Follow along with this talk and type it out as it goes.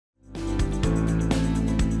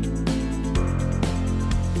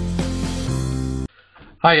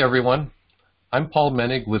Hi everyone, I'm Paul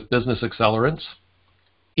Menig with Business Accelerants.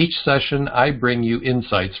 Each session I bring you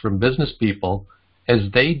insights from business people as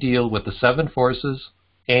they deal with the 7 forces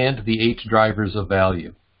and the 8 drivers of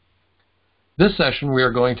value. This session we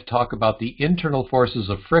are going to talk about the internal forces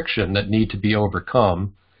of friction that need to be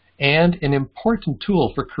overcome and an important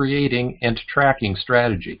tool for creating and tracking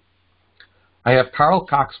strategy. I have Carl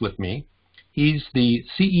Cox with me. He's the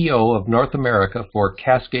CEO of North America for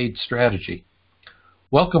Cascade Strategy.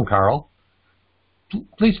 Welcome, Carl.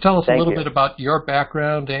 Please tell us a little bit about your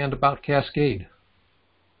background and about Cascade.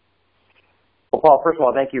 Well, Paul, first of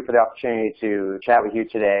all, thank you for the opportunity to chat with you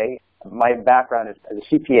today. My background is as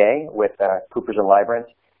a CPA with Coopers & Lybrand,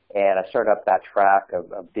 and I started up that track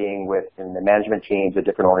of being within the management teams of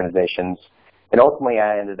different organizations. And ultimately,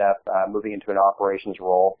 I ended up moving into an operations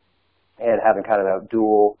role and having kind of a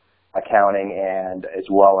dual accounting and as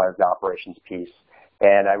well as the operations piece.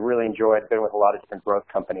 And I really enjoyed being with a lot of different growth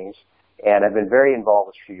companies. And I've been very involved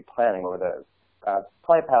with strategic planning over the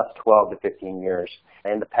probably past 12 to 15 years.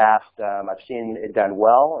 In the past, I've seen it done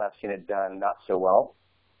well, and I've seen it done not so well.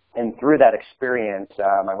 And through that experience,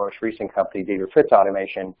 my most recent company, Deaver Fitz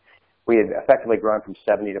Automation, we had effectively grown from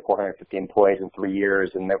 70 to 450 employees in 3 years,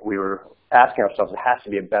 and that we were asking ourselves, there has to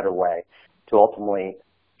be a better way to ultimately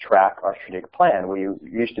track our strategic plan. We were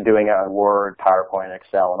used to doing it on Word, PowerPoint, and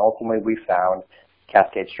Excel, and ultimately we found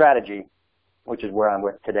Cascade Strategy, which is where I'm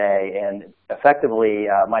with today. And effectively,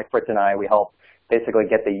 Mike Fritz and I, we helped basically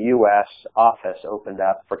get the U.S. office opened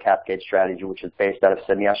up for Cascade Strategy, which is based out of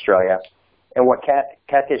Sydney, Australia. And what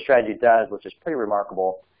Cascade Strategy does, which is pretty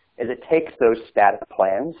remarkable, is it takes those static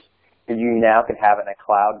plans and you now can have it in a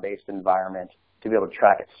cloud-based environment to be able to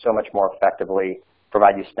track it so much more effectively,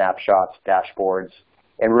 provide you snapshots, dashboards,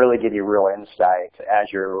 and really give you real insight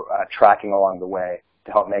as you're tracking along the way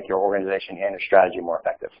to help make your organization and your strategy more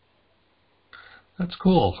effective. That's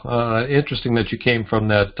cool. Interesting that you came from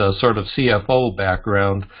that sort of CFO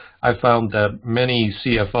background. I found that many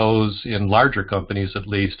CFOs in larger companies, at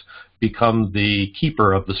least, become the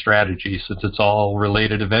keeper of the strategy since it's all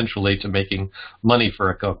related eventually to making money for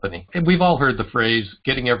a company. And we've all heard the phrase,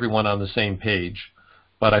 getting everyone on the same page.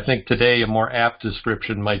 But I think today a more apt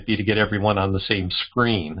description might be to get everyone on the same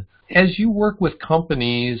screen. As you work with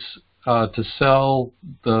companies to sell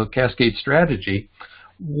the Cascade Strategy,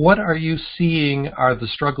 what are you seeing are the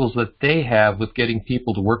struggles that they have with getting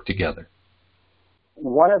people to work together?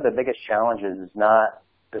 One of the biggest challenges is not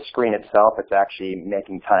the screen itself, it's actually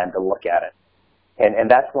making time to look at it. And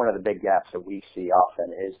that's one of the big gaps that we see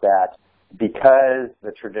often is that because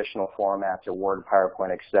the traditional formats of Word,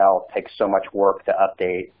 PowerPoint, Excel takes so much work to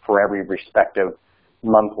update for every respective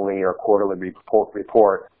monthly or quarterly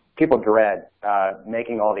report, people dread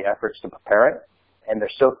making all the efforts to prepare it, and they're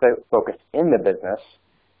so focused in the business,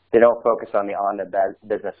 they don't focus on the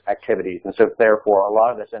business activities. And so therefore, a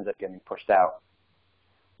lot of this ends up getting pushed out.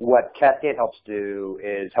 What Cascade helps do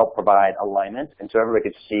is help provide alignment, and so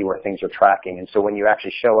everybody can see where things are tracking. And so when you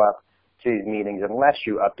actually show up to these meetings, unless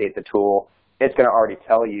you update the tool, it's going to already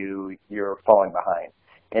tell you you're falling behind.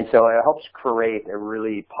 And so it helps create a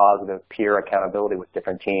really positive peer accountability with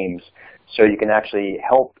different teams so you can actually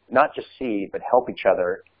help, not just see, but help each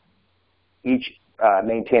other, each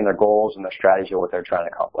maintain their goals and their strategy of what they're trying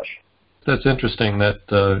to accomplish. That's interesting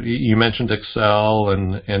that you mentioned Excel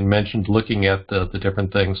and mentioned looking at the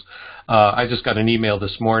different things. I just got an email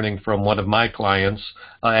this morning from one of my clients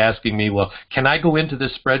asking me, well, can I go into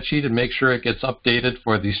this spreadsheet and make sure it gets updated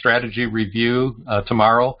for the strategy review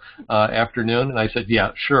tomorrow afternoon? And I said,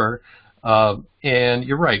 yeah, sure. And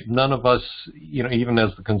you're right. None of us, even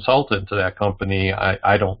as the consultant to that company,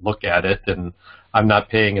 I don't look at it, and I'm not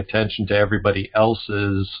paying attention to everybody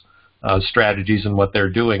else's strategies and what they're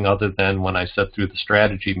doing other than when I sit through the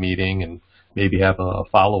strategy meeting and maybe have a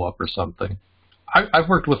follow-up or something. I've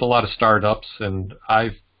worked with a lot of startups, and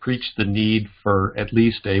I've preached the need for at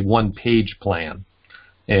least a one-page plan.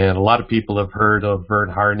 And a lot of people have heard of Verne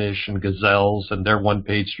Harnish and Gazelles and their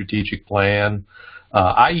one-page strategic plan.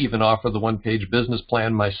 I even offer the one-page business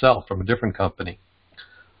plan myself from a different company.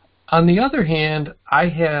 On the other hand, I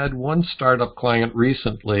had one startup client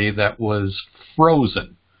recently that was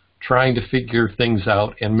frozen, trying to figure things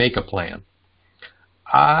out and make a plan.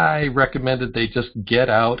 I recommended they just get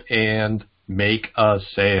out and make a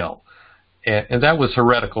sale. And that was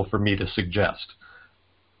heretical for me to suggest.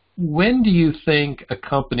 When do you think a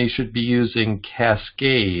company should be using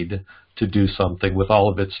Cascade to do something with all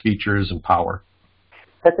of its features and power?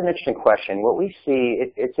 That's an interesting question. What we see,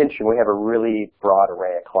 it's interesting. We have a really broad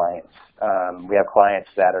array of clients. We have clients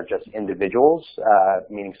that are just individuals,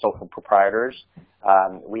 meaning sole proprietors.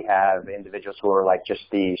 We have individuals who are like just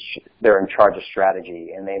they're in charge of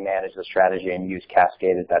strategy and they manage the strategy and use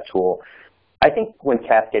Cascade as that tool. I think when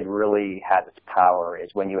Cascade really has its power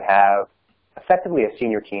is when you have effectively a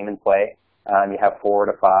senior team in play. You have 4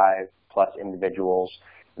 to 5 plus individuals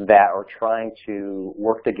that are trying to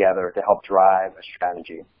work together to help drive a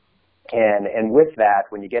strategy. And with that,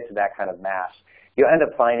 when you get to that kind of mass, you end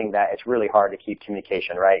up finding that it's really hard to keep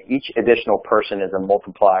communication, right? Each additional person is a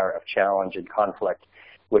multiplier of challenge and conflict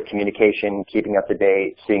with communication, keeping up to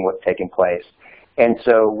date, seeing what's taking place. And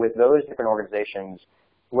so with those different organizations,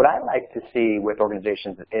 what I like to see with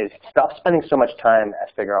organizations is stop spending so much time as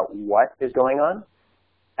figure out what is going on,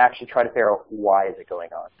 actually try to figure out why is it going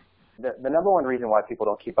on. The number one reason why people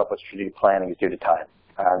don't keep up with strategic planning is due to time.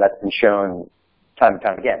 That's been shown time and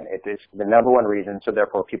time again. It is the number one reason, so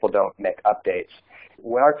therefore people don't make updates.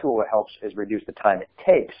 What our tool helps is reduce the time it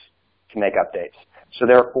takes to make updates. So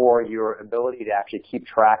therefore your ability to actually keep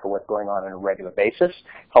track of what's going on a regular basis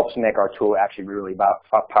helps make our tool actually really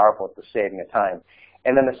powerful at the saving of time.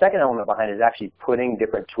 And then the second element behind it is actually putting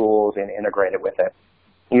different tools and integrate it with it.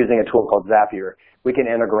 Using a tool called Zapier, we can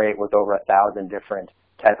integrate with over 1,000 different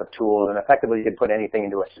type of tools, and effectively you could put anything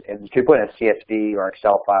into you could put in a CSV or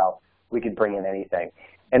Excel file. We could bring in anything,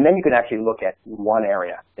 and then you can actually look at one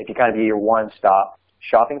area. It can kind of be your one-stop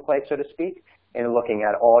shopping place, so to speak, and looking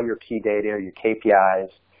at all your key data, your KPIs,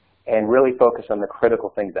 and really focus on the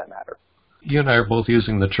critical things that matter. You and I are both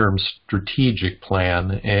using the term strategic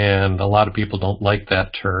plan, and a lot of people don't like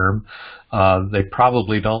that term. They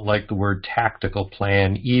probably don't like the word tactical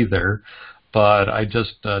plan either. But I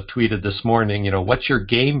just tweeted this morning, what's your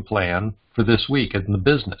game plan for this week in the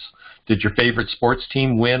business? Did your favorite sports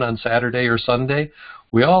team win on Saturday or Sunday?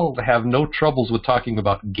 We all have no troubles with talking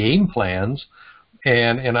about game plans,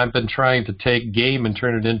 and I've been trying to take game and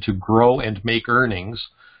turn it into grow and make earnings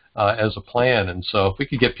as a plan. And so if we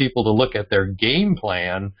could get people to look at their game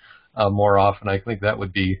plan more often, I think that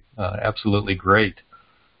would be absolutely great.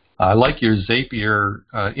 I like your Zapier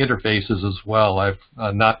interfaces as well.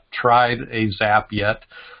 I've not tried a Zap yet,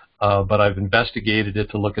 but I've investigated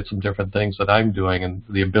it to look at some different things that I'm doing, and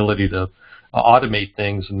the ability to automate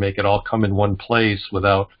things and make it all come in one place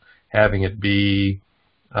without having it be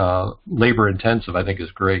labor intensive, I think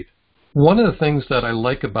is great. One of the things that I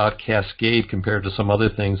like about Cascade compared to some other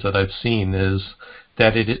things that I've seen is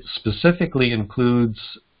that it specifically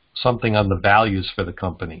includes something on the values for the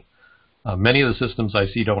company. Many of the systems I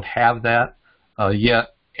see don't have that,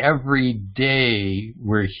 yet every day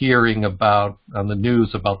we're hearing about on the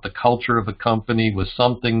news about the culture of a company with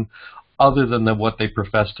something other than what they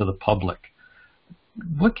profess to the public.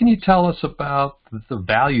 What can you tell us about the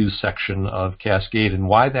values section of Cascade and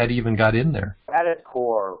why that even got in there? At its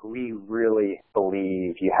core, we really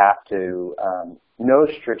believe you have to, no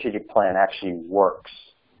strategic plan actually works.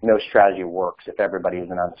 No strategy works if everybody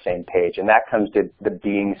isn't on the same page, and that comes to the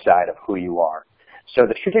being side of who you are. So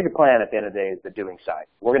the strategic plan at the end of the day is the doing side.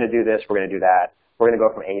 We're going to do this, we're going to do that, we're going to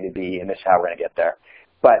go from A to B, and this is how we're going to get there.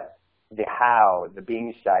 But the how, the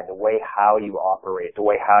being side, the way how you operate, the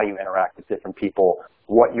way how you interact with different people,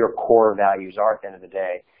 what your core values are at the end of the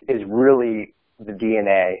day is really the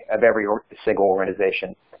DNA of every single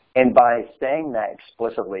organization. And by saying that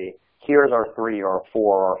explicitly, here's our 3 or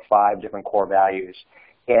 4 or 5 different core values,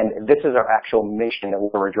 and this is our actual mission that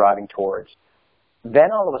we're driving towards,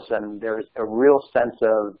 then all of a sudden there's a real sense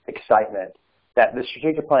of excitement that the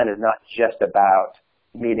strategic plan is not just about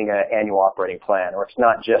meeting an annual operating plan, or it's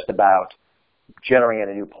not just about generating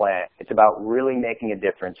a new plan. It's about really making a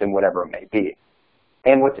difference in whatever it may be.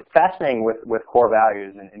 And what's fascinating with core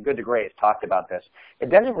values, and Good to Great has talked about this, it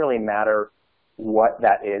doesn't really matter what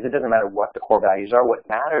that is. It doesn't matter what the core values are. What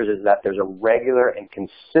matters is that there's a regular and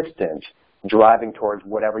consistent driving towards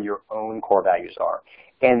whatever your own core values are.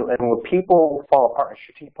 And when people fall apart and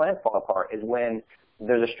strategic plans fall apart is when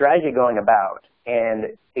there's a strategy going about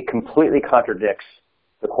and it completely contradicts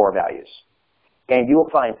the core values. And you will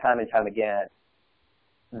find time and time again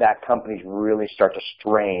that companies really start to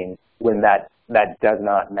strain when that does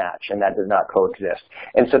not match and that does not coexist.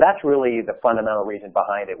 And so that's really the fundamental reason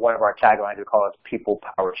behind it. One of our taglines, we call it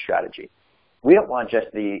people-powered strategy. We don't want just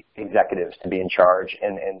the executives to be in charge,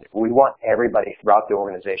 and we want everybody throughout the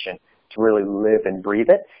organization to really live and breathe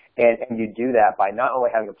it. And you do that by not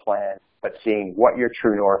only having a plan, but seeing what your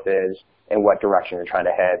true north is and what direction you're trying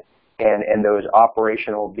to head. And those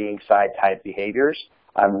operational being side type behaviors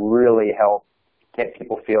really help get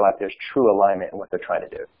people feel like there's true alignment in what they're trying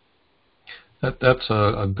to do. That's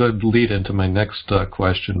a good lead into my next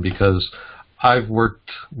question, because I've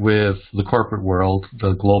worked with the corporate world,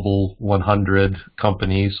 the Global 100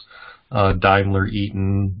 companies, Daimler,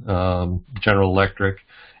 Eaton, General Electric,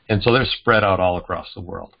 and so they're spread out all across the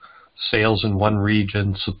world. Sales in one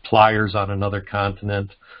region, suppliers on another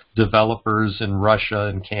continent, developers in Russia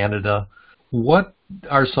and Canada. What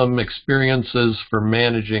are some experiences for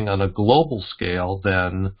managing on a global scale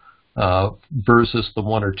then versus the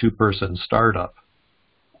one or two person startup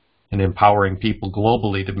and empowering people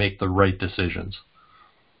globally to make the right decisions?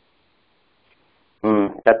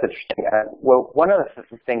 That's interesting. Well, one of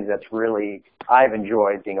the things that's really I've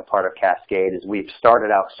enjoyed being a part of Cascade is we've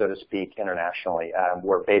started out, so to speak, internationally.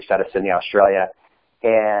 We're based out of Sydney, Australia,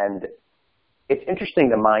 and it's interesting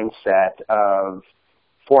the mindset of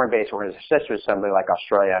foreign-based organizations, such as somebody like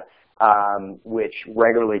Australia, which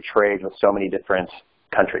regularly trades with so many different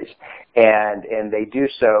countries. And they do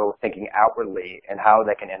so thinking outwardly and how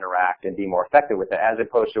they can interact and be more effective with it, as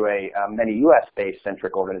opposed to many U.S.-based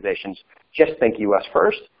centric organizations just think U.S.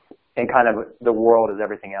 first and kind of the world is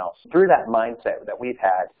everything else. Through that mindset that we've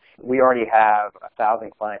had, we already have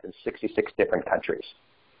 1,000 clients in 66 different countries.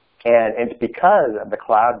 And it's because of the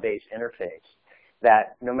cloud-based interface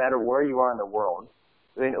that no matter where you are in the world,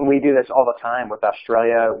 and we do this all the time with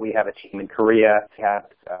Australia, we have a team in Korea, we have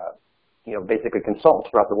basically consultants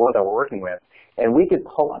throughout the world that we're working with, and we could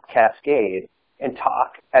pull up Cascade and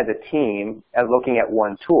talk as a team and looking at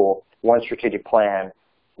one tool, one strategic plan,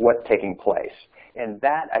 what's taking place. And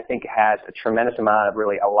that, I think, has a tremendous amount of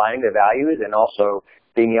really aligning the values and also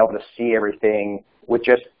being able to see everything with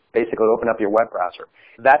just basically open up your web browser.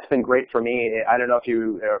 That's been great for me. I don't know if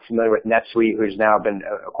you are familiar with NetSuite, who's now been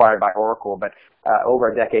acquired by Oracle, but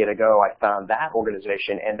over a decade ago, I found that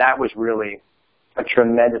organization, and that was really a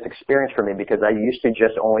tremendous experience for me because I used to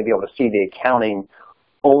just only be able to see the accounting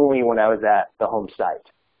only when I was at the home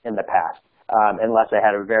site in the past, unless I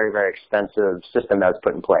had a very, very expensive system that was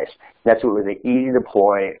put in place. NetSuite was an easy to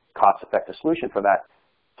deploy, cost-effective solution for that.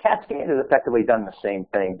 Cascade has effectively done the same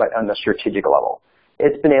thing, but on the strategic level.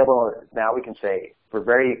 It's been able, now we can say, for a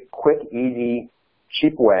very quick, easy,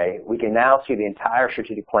 cheap way, we can now see the entire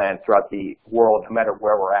strategic plan throughout the world, no matter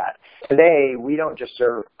where we're at. Today, we don't just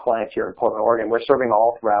serve clients here in Portland, Oregon. We're serving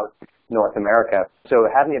all throughout North America. So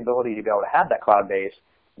having the ability to be able to have that cloud base,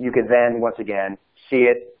 you could then, once again, see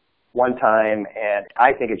it one time, and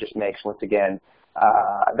I think it just makes, once again,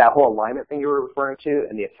 that whole alignment thing you were referring to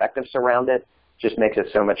and the effectiveness around it just makes it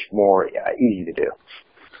so much more easy to do.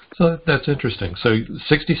 So that's interesting. So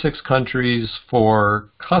 66 countries for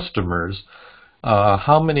customers.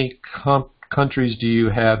 How many countries do you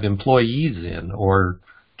have employees in or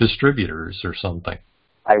distributors or something?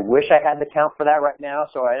 I wish I had the count for that right now,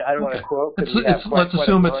 so I don't want to quote. Let's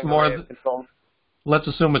assume it's more. Let's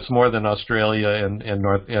assume it's more than Australia and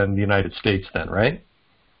the United States, then, right?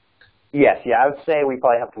 Yes, yeah. I would say we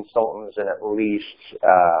probably have consultants in at least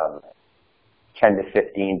 10 to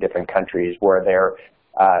 15 different countries where they're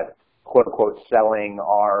quote unquote selling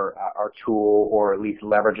our tool or at least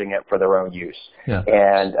leveraging it for their own use. Yeah.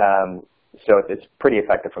 And so it's pretty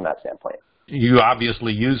effective from that standpoint. You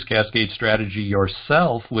obviously use Cascade Strategy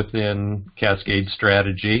yourself within Cascade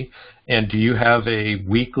Strategy. And do you have a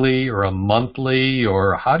weekly or a monthly,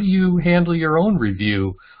 or how do you handle your own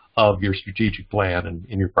review of your strategic plan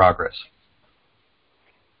and your progress?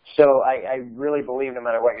 So I really believe no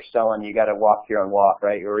matter what you're selling, you got to walk your own walk,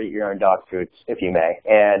 right? Or eat your own dog food, if you may.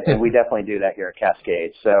 And we definitely do that here at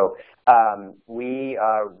Cascade. So we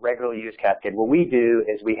regularly use Cascade. What we do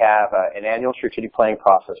is we have an annual strategic planning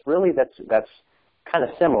process. Really, that's kind of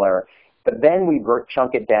similar. But then we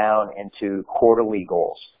chunk it down into quarterly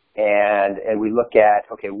goals. And we look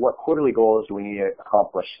at, okay, what quarterly goals do we need to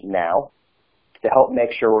accomplish now to help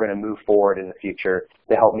make sure we're going to move forward in the future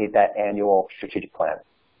to help meet that annual strategic plan.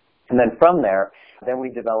 And then from there, then we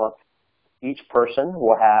develop, each person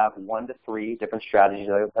will have 1 to 3 different strategies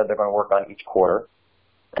that they're going to work on each quarter.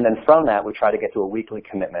 And then from that, we try to get to a weekly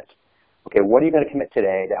commitment. Okay, what are you going to commit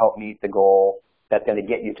today to help meet the goal that's going to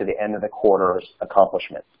get you to the end of the quarter's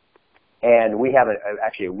accomplishment? And we have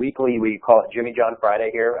actually a weekly, we call it Jimmy John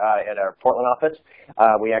Friday here at our Portland office.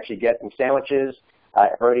 We actually get some sandwiches.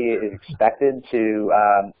 Everybody is expected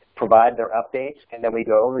to provide their updates, and then we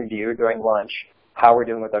go review during lunch how we're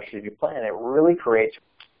doing with our strategic plan. It really creates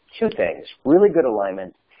 2 things, really good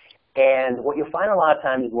alignment. And what you'll find a lot of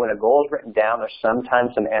times is when a goal is written down, there's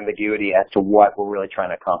sometimes some ambiguity as to what we're really trying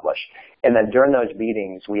to accomplish. And then during those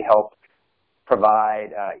meetings, we help provide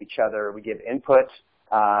each other, we give input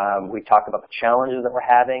We talk about the challenges that we're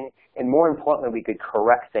having, and more importantly, we could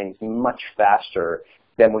correct things much faster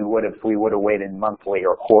than we would if we would have waited monthly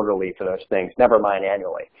or quarterly for those things, never mind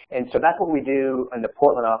annually. And so that's what we do in the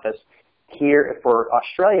Portland office. Here for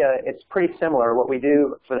Australia, it's pretty similar. What we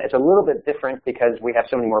do, it's a little bit different because we have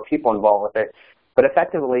so many more people involved with it. But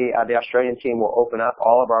effectively, the Australian team will open up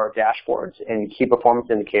all of our dashboards and key performance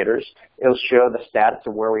indicators. It'll show the status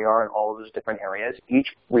of where we are in all of those different areas. Each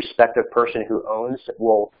respective person who owns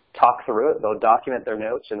will talk through it. They'll document their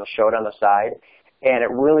notes, and they'll show it on the side. And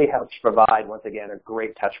it really helps provide, once again, a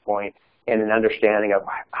great touch point and an understanding of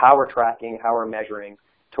how we're tracking, how we're measuring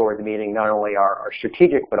towards meeting not only our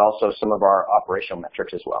strategic, but also some of our operational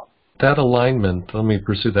metrics as well. That alignment, let me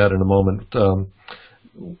pursue that in a moment.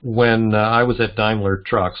 When I was at Daimler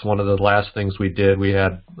Trucks, one of the last things we did, we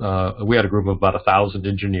had a group of about 1,000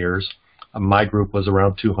 engineers. My group was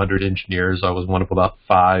around 200 engineers. I was one of about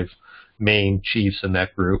 5 main chiefs in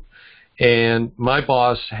that group. And my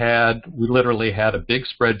boss we literally had a big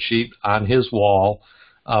spreadsheet on his wall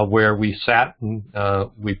where we sat and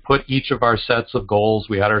we put each of our sets of goals.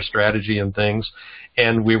 We had our strategy and things,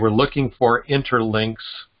 and we were looking for interlinks.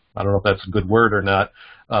 I don't know if that's a good word or not,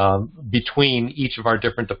 between each of our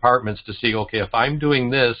different departments to see, okay, if I'm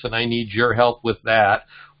doing this and I need your help with that,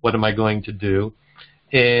 what am I going to do?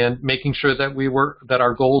 And making sure that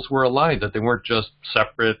our goals were aligned, that they weren't just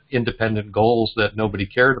separate, independent goals that nobody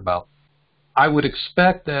cared about. I would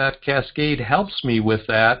expect that Cascade helps me with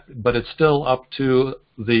that, but it's still up to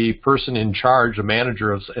the person in charge, a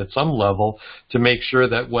manager at some level, to make sure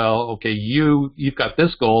that, well, okay, you've got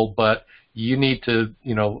this goal, but you need to,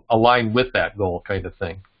 align with that goal, kind of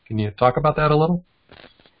thing. Can you talk about that a little?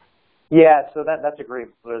 Yeah, so that's a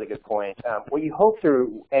really good point. What you hope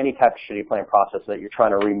through any type of strategic planning process is that you're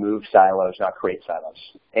trying to remove silos, not create silos.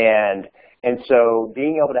 And so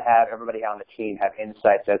being able to have everybody on the team have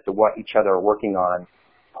insights as to what each other are working on,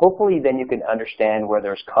 hopefully then you can understand where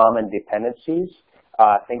there's common dependencies,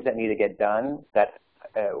 things that need to get done, that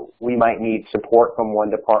we might need support from one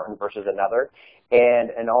department versus another,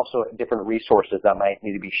 and also different resources that might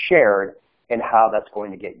need to be shared and how that's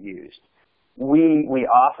going to get used. We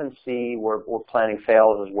often see where planning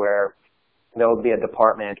fails is where there will be a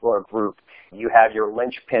department or a group. You have your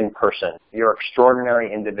linchpin person, your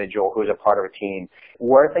extraordinary individual who's a part of a team.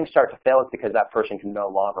 Where things start to fail is because that person can no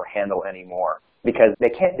longer handle anymore, because they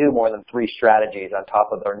can't do more than 3 strategies on top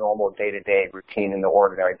of their normal day-to-day routine in the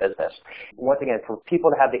ordinary business. Once again, for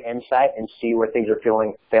people to have the insight and see where things are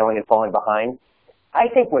failing and falling behind, I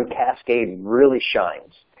think when Cascade really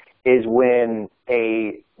shines is when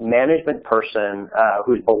a management person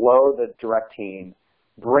who's below the direct team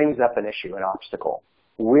brings up an issue, an obstacle.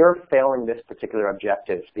 We're failing this particular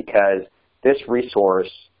objective because this resource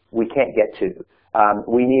we can't get to.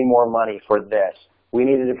 We need more money for this. We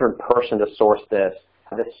need a different person to source this.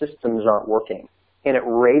 The systems aren't working. And it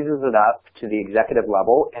raises it up to the executive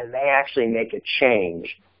level, and they actually make a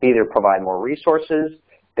change. Either provide more resources,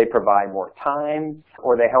 they provide more time,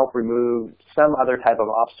 or they help remove some other type of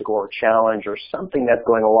obstacle or challenge or something that's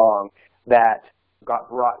going along that got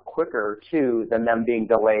brought quicker to than them being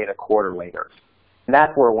delayed a quarter later. And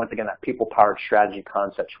that's where, once again, that people-powered strategy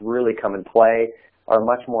concepts really come in play, are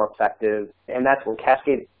much more effective, and that's where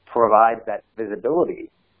Cascade provides that visibility,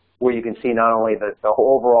 where you can see not only the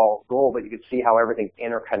whole overall goal, but you can see how everything's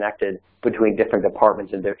interconnected between different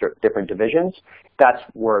departments and different divisions. That's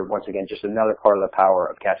where, once again, just another part of the power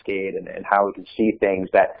of Cascade and how we can see things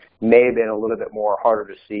that may have been a little bit more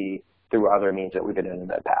harder to see through other means that we've been in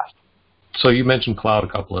the past. So you mentioned cloud a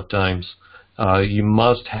couple of times. You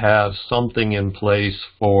must have something in place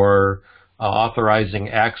for authorizing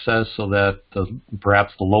access so that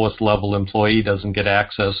perhaps the lowest level employee doesn't get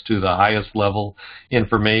access to the highest level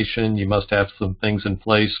information. You must have some things in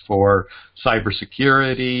place for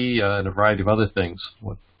cybersecurity and a variety of other things.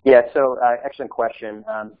 Yeah, so excellent question.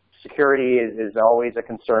 Security is always a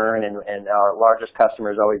concern, and our largest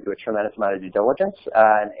customers always do a tremendous amount of due diligence.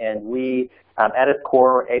 And we, at its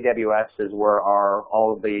core, AWS is where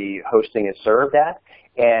all of the hosting is served at.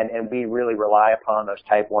 And we really rely upon those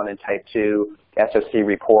Type 1 and Type 2 SOC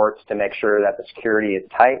reports to make sure that the security is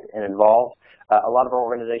tight and involved. A lot of our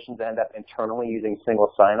organizations end up internally using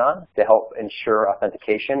single sign-on to help ensure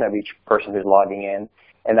authentication of each person who's logging in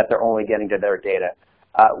and that they're only getting to their data.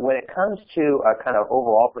 When it comes to a kind of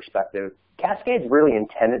overall perspective, Cascade's really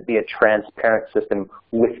intended to be a transparent system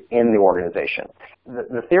within the organization.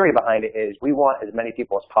 The theory behind it is we want as many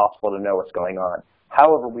people as possible to know what's going on.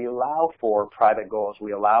 However, we allow for private goals.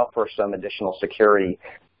 We allow for some additional security.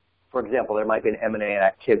 For example, there might be an M&A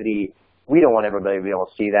activity. We don't want everybody to be able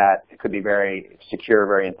to see that. It could be very secure,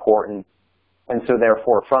 very important. And so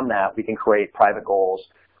therefore, from that, we can create private goals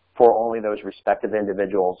for only those respective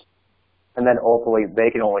individuals. And then ultimately, they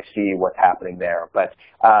can only see what's happening there. But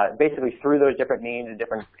basically, through those different means and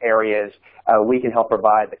different areas, we can help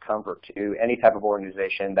provide the comfort to any type of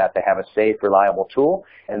organization that they have a safe, reliable tool,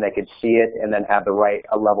 and they can see it and then have the right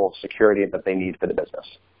level of security that they need for the business.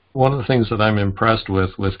 One of the things that I'm impressed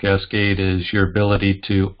with Cascade is your ability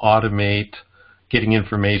to automate getting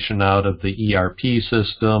information out of the ERP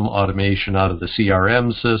system, automation out of the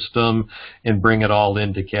CRM system, and bring it all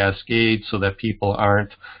into Cascade so that people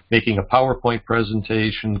aren't making a PowerPoint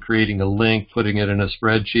presentation, creating a link, putting it in a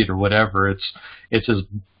spreadsheet or whatever. It's as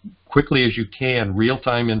quickly as you can,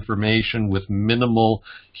 real-time information with minimal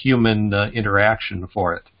human interaction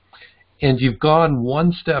for it. And you've gone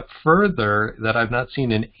one step further that I've not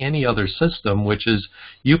seen in any other system, which is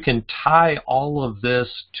you can tie all of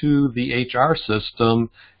this to the HR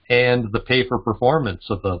system and the pay for performance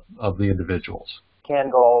of the individuals.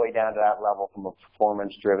 Can go all the way down to that level from a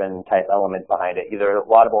performance-driven type element behind it. Either a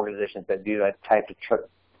lot of organizations that do that type to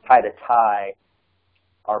tie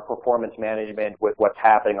our performance management with what's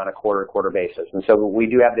happening on a quarter-to-quarter basis. And so we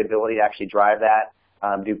do have the ability to actually drive that,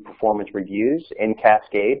 do performance reviews in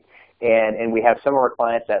Cascade. And we have some of our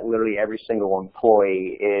clients that literally every single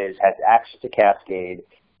employee has access to Cascade,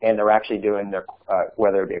 and they're actually doing their,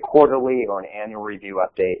 whether it be a quarterly or an annual review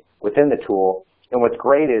update within the tool. And what's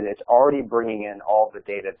great is it's already bringing in all the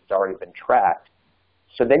data that's already been tracked.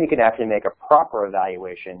 So then you can actually make a proper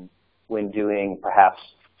evaluation when doing perhaps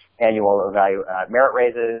annual merit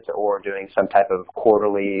raises or doing some type of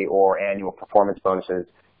quarterly or annual performance bonuses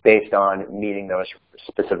based on meeting those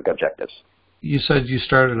specific objectives. You said you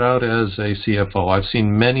started out as a CFO. I've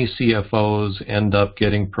seen many CFOs end up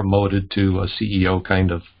getting promoted to a CEO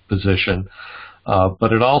kind of position.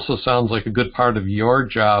 But it also sounds like a good part of your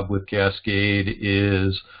job with Cascade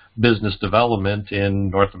is business development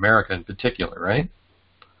in North America in particular, right?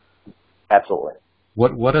 Absolutely.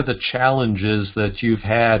 What are the challenges that you've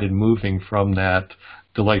had in moving from that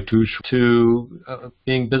Deloitte Touche to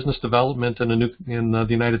being business development in the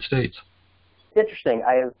United States? Interesting.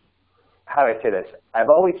 How do I say this? I've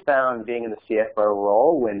always found being in the CFO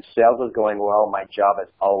role, when sales is going well, my job is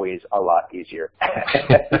always a lot easier.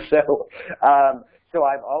 So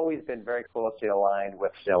I've always been very closely aligned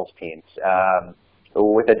with sales teams.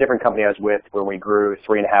 With a different company I was with, where we grew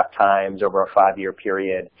 3.5 times over a 5-year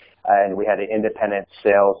period, and we had an independent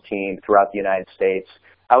sales team throughout the United States,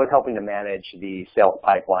 I was helping to manage the sales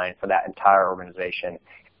pipeline for that entire organization,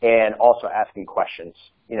 and also asking questions,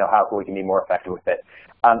 how we can be more effective with it.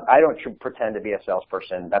 I don't pretend to be a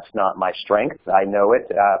salesperson. That's not my strength. I know it,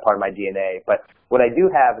 part of my DNA. But what I do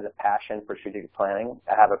have is a passion for strategic planning.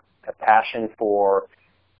 I have a passion for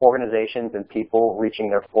organizations and people reaching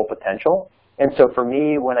their full potential. And so for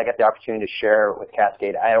me, when I get the opportunity to share with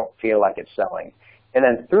Cascade, I don't feel like it's selling. And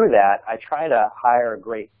then through that, I try to hire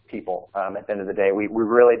great people. At the end of the day, we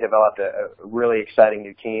really developed a really exciting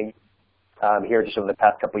new team here just over the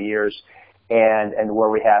past couple of years, and where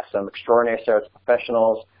we have some extraordinary sales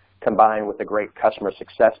professionals combined with a great customer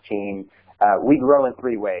success team. We grow in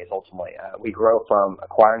 3 ways, ultimately. We grow from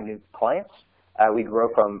acquiring new clients. We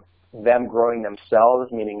grow from them growing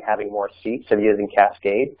themselves, meaning having more seats and using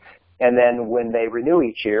Cascade. And then when they renew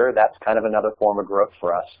each year, that's kind of another form of growth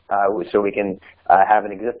for us. So we can have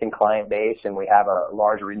an existing client base, and we have a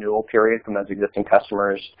large renewal period from those existing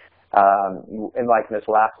customers. And like this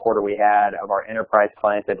last quarter we had of our enterprise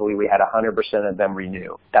clients, I believe we had 100% of them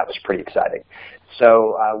renew. That was pretty exciting.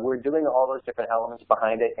 So we're doing all those different elements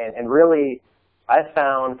behind it. And really, I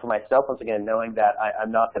found for myself, once again, knowing that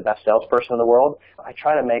I'm not the best salesperson in the world, I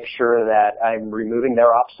try to make sure that I'm removing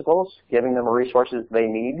their obstacles, giving them the resources they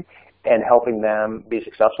need, and helping them be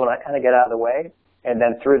successful. And I kind of get out of the way. And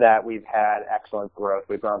then through that, we've had excellent growth.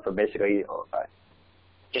 We've gone from basically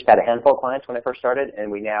just had a handful of clients when I first started, and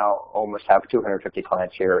we now almost have 250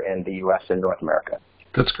 clients here in the U.S. and North America.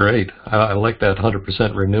 That's great. I like that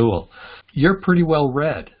 100% renewal. You're pretty well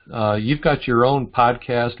read. You've got your own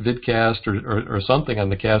podcast, vidcast, or something on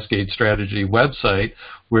the Cascade Strategy website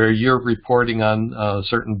where you're reporting on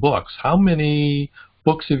certain books. How many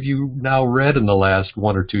books have you now read in the last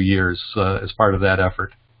 1 or 2 years as part of that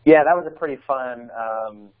effort? Yeah, that was a pretty fun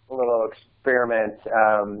little experiment.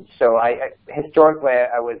 So historically,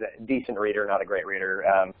 I was a decent reader, not a great reader.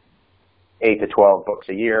 8 to 12 books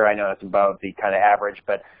a year. I know that's above the kind of average,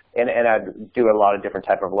 but and I do a lot of different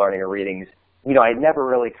type of learning or readings. I never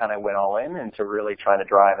really kind of went all in into really trying to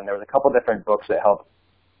drive, and there was a couple different books that helped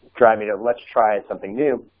drive me to let's try something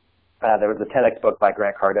new. There was the 10X book by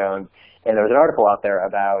Grant Cardone, and there was an article out there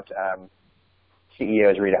about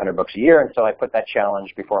CEOs read 100 books a year, and so I put that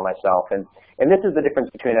challenge before myself. And this is the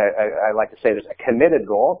difference between, I like to say, there's a committed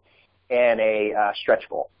goal and a stretch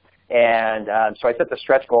goal. And so I set the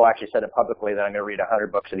stretch goal, actually said it publicly that I'm going to read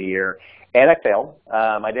 100 books in a year, and I failed.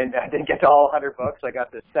 I didn't get to all 100 books. I got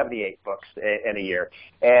to 78 books in a year.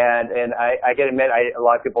 And I can admit, a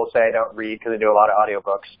lot of people say I don't read because I do a lot of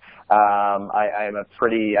audiobooks.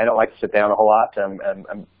 I don't like to sit down a whole lot.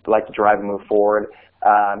 I like to drive and move forward,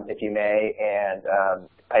 if you may. And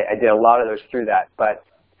I did a lot of those through that. But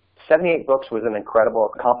 78 books was an incredible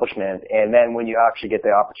accomplishment. And then when you actually get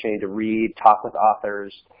the opportunity to read, talk with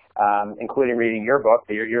authors, including reading your book,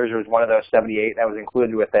 yours was one of those 78 that was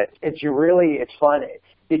included with it. It's fun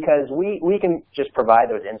because we can just provide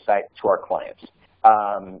those insights to our clients.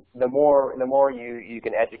 The more you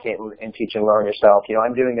can educate and teach and learn yourself.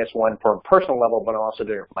 I'm doing this one from a personal level, but I'm also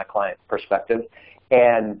doing it from my client perspective.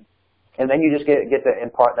 And then you just get to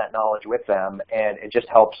impart that knowledge with them, and it just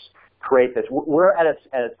helps create this. We're at its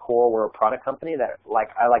core, we're a product company that, like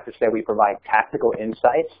I like to say, we provide tactical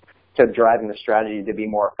insights to driving the strategy to be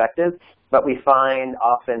more effective. But we find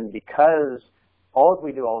often, because all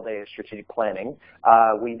we do all day is strategic planning,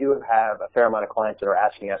 we do have a fair amount of clients that are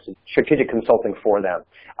asking us strategic consulting for them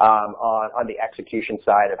on the execution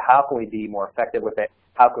side of how can we be more effective with it,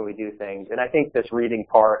 how can we do things. And I think this reading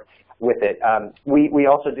part with it, we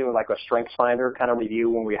also do like a strengths finder kind of review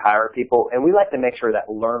when we hire people, and we like to make sure that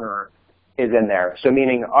learner is in there. So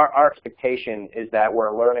meaning our expectation is that we're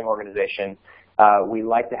a learning organization. We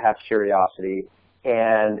like to have curiosity,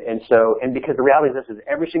 and because the reality is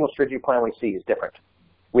every single strategic plan we see is different.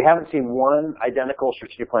 We haven't seen one identical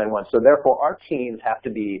strategic plan once, so therefore our teams have to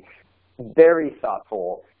be very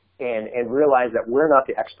thoughtful and realize that we're not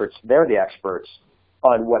the experts, they're the experts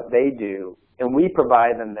on what they do, and we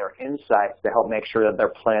provide them their insights to help make sure that their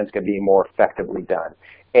plans can be more effectively done.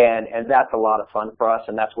 And that's a lot of fun for us,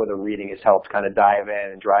 and that's where the reading has helped kind of dive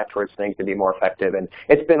in and drive towards things to be more effective. And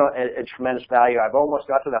it's been a tremendous value. I've almost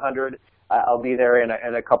got to the 100. I'll be there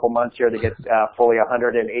in a couple months here to get fully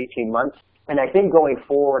 100 in 18 months. And I think going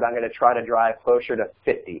forward, I'm going to try to drive closer to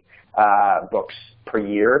 50 books per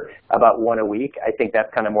year, about one a week. I think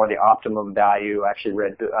that's kind of more the optimum value. I actually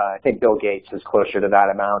read, I think Bill Gates is closer to that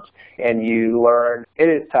amount. And you learn, it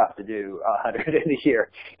is tough to do 100 in a year.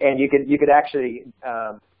 And you could actually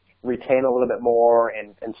retain a little bit more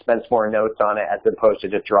and spend some more notes on it as opposed to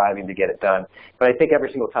just driving to get it done. But I think every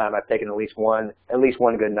single time I've taken at least one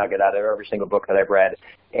good nugget out of every single book that I've read.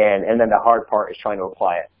 And then the hard part is trying to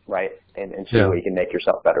apply it, right? And see what you can make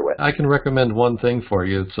yourself better with. I can recommend one thing for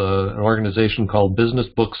you. It's an organization called Business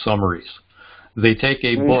Book Summaries. They take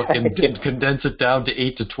a book and condense it down to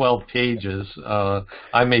 8 to 12 pages.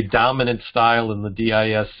 I'm a dominant style in the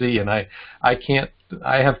DISC, and I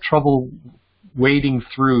have trouble wading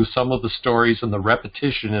through some of the stories and the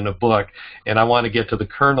repetition in a book, and I want to get to the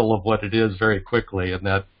kernel of what it is very quickly, and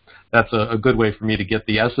that's a good way for me to get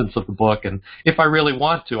the essence of the book. And if I really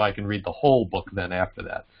want to, I can read the whole book then after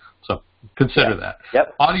that. So consider that.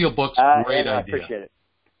 Yep. Audiobooks, great idea. I appreciate it.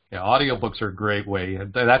 Yeah, audiobooks are a great way.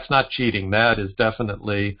 That's not cheating. That is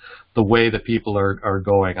definitely the way that people are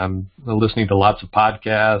going. I'm listening to lots of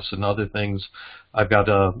podcasts and other things. I've got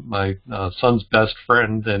my son's best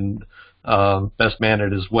friend and best man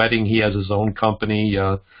at his wedding. He has his own company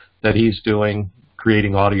that he's doing,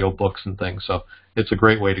 creating audiobooks and things. So it's a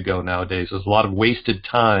great way to go nowadays. There's a lot of wasted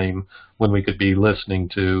time when we could be listening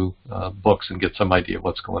to books and get some idea of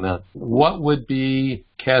what's going on. What would be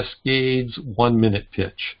Cascade's 1-minute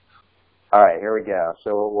pitch? All right, here we go.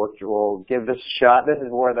 So we'll give this a shot. This is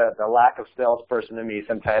where the lack of salesperson in me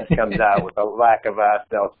sometimes comes out with a lack of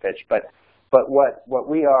sales pitch. But what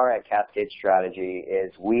we are at Cascade Strategy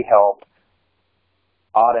is we help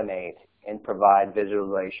automate and provide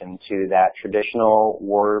visualization to that traditional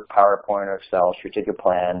Word, PowerPoint, or Excel strategic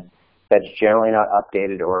plan that's generally not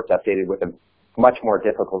updated, or it's updated with a much more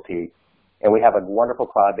difficulty. And we have a wonderful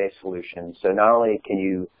cloud-based solution. So not only can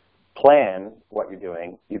you plan what you're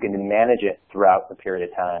doing, you can manage it throughout the period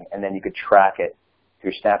of time, and then you could track it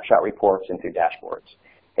through snapshot reports and through dashboards.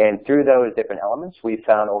 And through those different elements, we've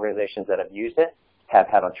found organizations that have used it have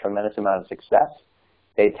had a tremendous amount of success.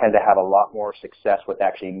 They tend to have a lot more success with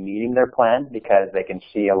actually meeting their plan because they can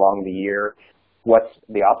see along the year what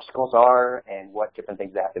the obstacles are and what different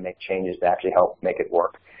things they have to make changes to actually help make it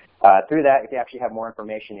work. Through that, if you actually have more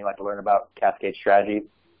information you'd like to learn about Cascade Strategy,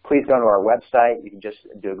 please go to our website. You can just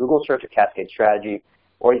do a Google search of Cascade Strategy,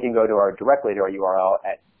 or you can go to directly to our URL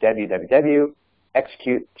at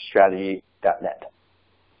www.executestrategy.net.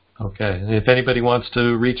 Okay. And if anybody wants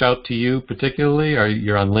to reach out to you particularly,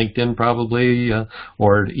 you're on LinkedIn probably,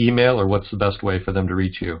 or email, or what's the best way for them to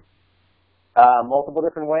reach you? Multiple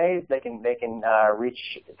different ways. They can reach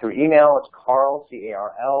through email. It's Carl,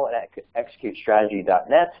 C-A-R-L, at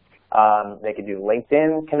executestrategy.net. They can do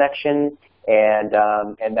LinkedIn connection, and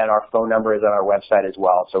then our phone number is on our website as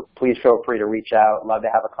well. So please feel free to reach out. Love to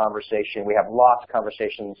have a conversation. We have lots of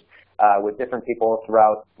conversations with different people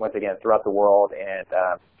throughout the world, and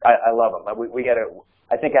I love them.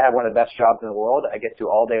 I think I have one of the best jobs in the world. I get to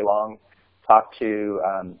all day long talk to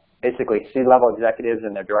basically C-level executives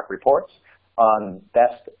and their direct reports on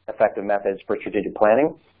best effective methods for strategic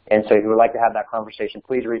planning. And so if you would like to have that conversation,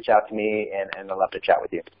 please reach out to me, and I'd love to chat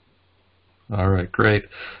with you. All right, great.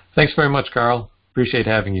 Thanks very much, Carl. Appreciate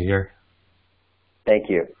having you here. Thank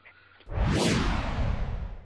you.